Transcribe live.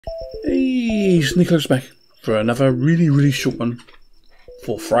Hey, Nicholas back for another really short one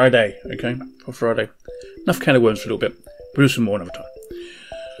for Friday, okay? For Friday. Enough can of worms for a little bit. We'll do some more another time.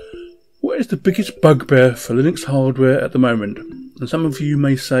 What is the biggest bugbear for Linux hardware at the moment? And some of you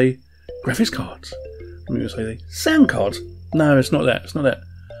may say, graphics cards. I'm going to say sound cards. No, it's not that. It's not that.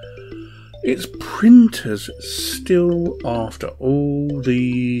 It's printers still after all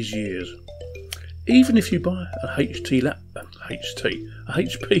these years. Even if you buy a HP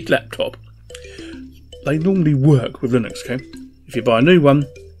laptop, they normally work with Linux, okay? If you buy a new one,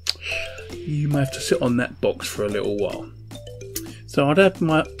 you may have to sit on that box for a little while. So I'd had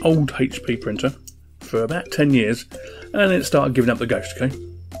my old HP printer for about 10 years, and it started giving up the ghost, okay?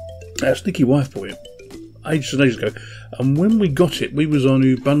 Our sneaky wife bought it ages and ages ago, and when we got it, we was on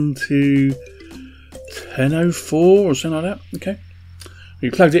Ubuntu 10.04 or something like that, okay? We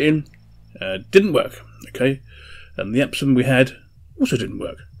plugged it in, didn't work, okay? And the Epson we had also didn't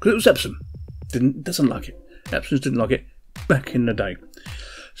work, because it was Epson. Doesn't like it. Epsons didn't like it back in the day.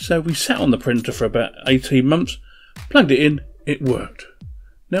 So we sat on the printer for about 18 months, plugged it in, it worked.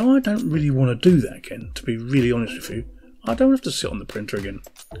 Now I don't really want to do that again, to be really honest with you. I don't have to sit on the printer again.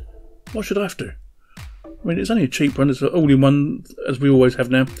 Why should I have to? I mean, it's only a cheap one, it's an all-in-one, as we always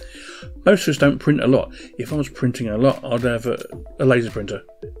have now. Most of us don't print a lot. If I was printing a lot, I'd have a laser printer.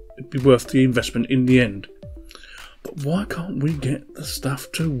 It'd be worth the investment in the end. But why can't we get the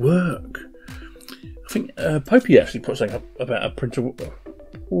stuff to work? I think Popey actually put something up about a printer.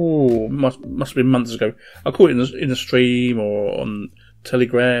 Oh, must have been months ago. I caught it in a stream or on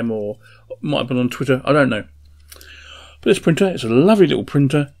Telegram or might have been on Twitter. I don't know. But this printer, it's a lovely little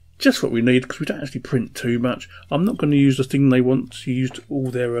printer. Just what we need, because we don't actually print too much. I'm not going to use the thing they want to use all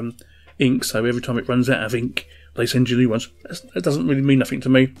their ink, so every time it runs out of ink, they send you new ones. That doesn't really mean nothing to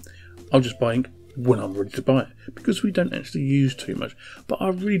me. I'll just buy ink when I'm ready to buy it, because we don't actually use too much. But I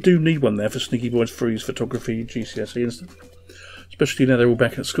really do need one there for Sneaky Boys Freeze, photography, GCSE and stuff. Especially now they're all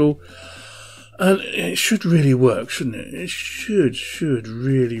back at school. And it should really work, shouldn't it? It should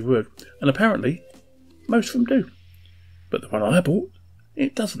really work. And apparently, most of them do. But the one I bought,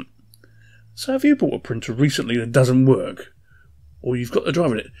 it doesn't. So have you bought a printer recently that doesn't work? Or you've got the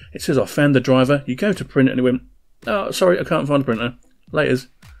driver in it. It says I found the driver. You go to print it and it went, oh, sorry, I can't find the printer. Laters.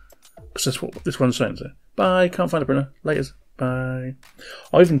 Because that's what this one's saying. So, bye, can't find the printer. Laters. Bye.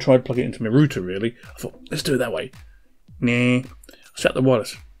 I even tried plugging it into my router, really. I thought, let's do it that way. Nah. Set the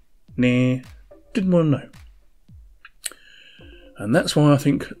wireless. Nah. Didn't want to know. And that's why I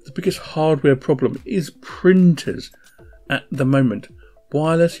think the biggest hardware problem is printers at the moment.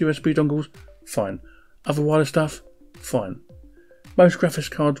 Wireless USB dongles, fine. Other wireless stuff, fine. Most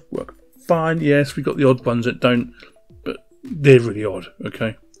graphics cards work fine. Yes, we got the odd ones that don't, but they're really odd,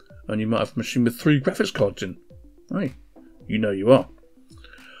 okay? And you might have a machine with 3 graphics cards in. Hey, you know you are.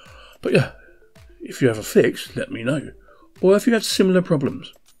 But yeah, if you have a fix, let me know. Or if you have similar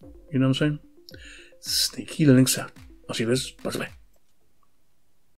problems. You know what I'm saying? Sneaky Linux out. I'll see you guys. Bye.